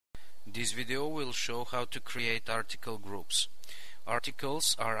This video will show how to create article groups.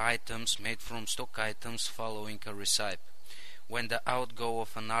 Articles are items made from stock items following a recipe. When the outgo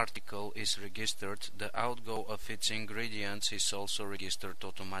of an article is registered, the outgo of its ingredients is also registered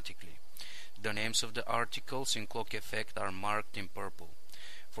automatically. The names of the articles in ClockEffect are marked in purple.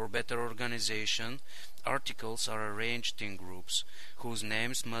 For better organization, articles are arranged in groups, whose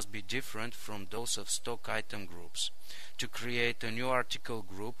names must be different from those of stock item groups. To create a new article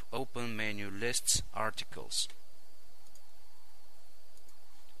group, open menu Lists, Articles.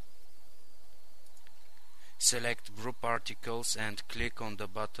 Select Group Articles and click on the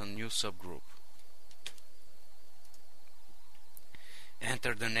button New Subgroup.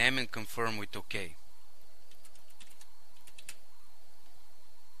 Enter the name and confirm with OK.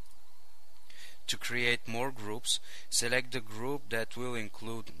 To create more groups, select the group that will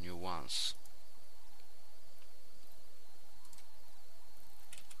include new ones.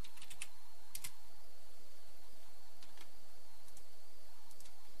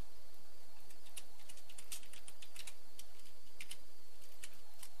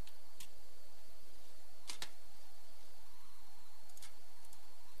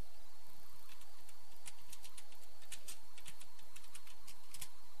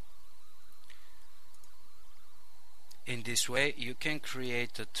 In this way, you can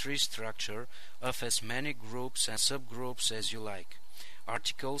create a tree structure of as many groups and subgroups as you like.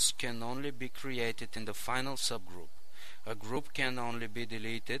 Articles can only be created in the final subgroup. A group can only be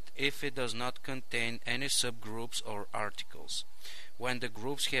deleted if it does not contain any subgroups or articles. When the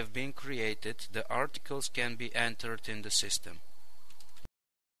groups have been created, the articles can be entered in the system.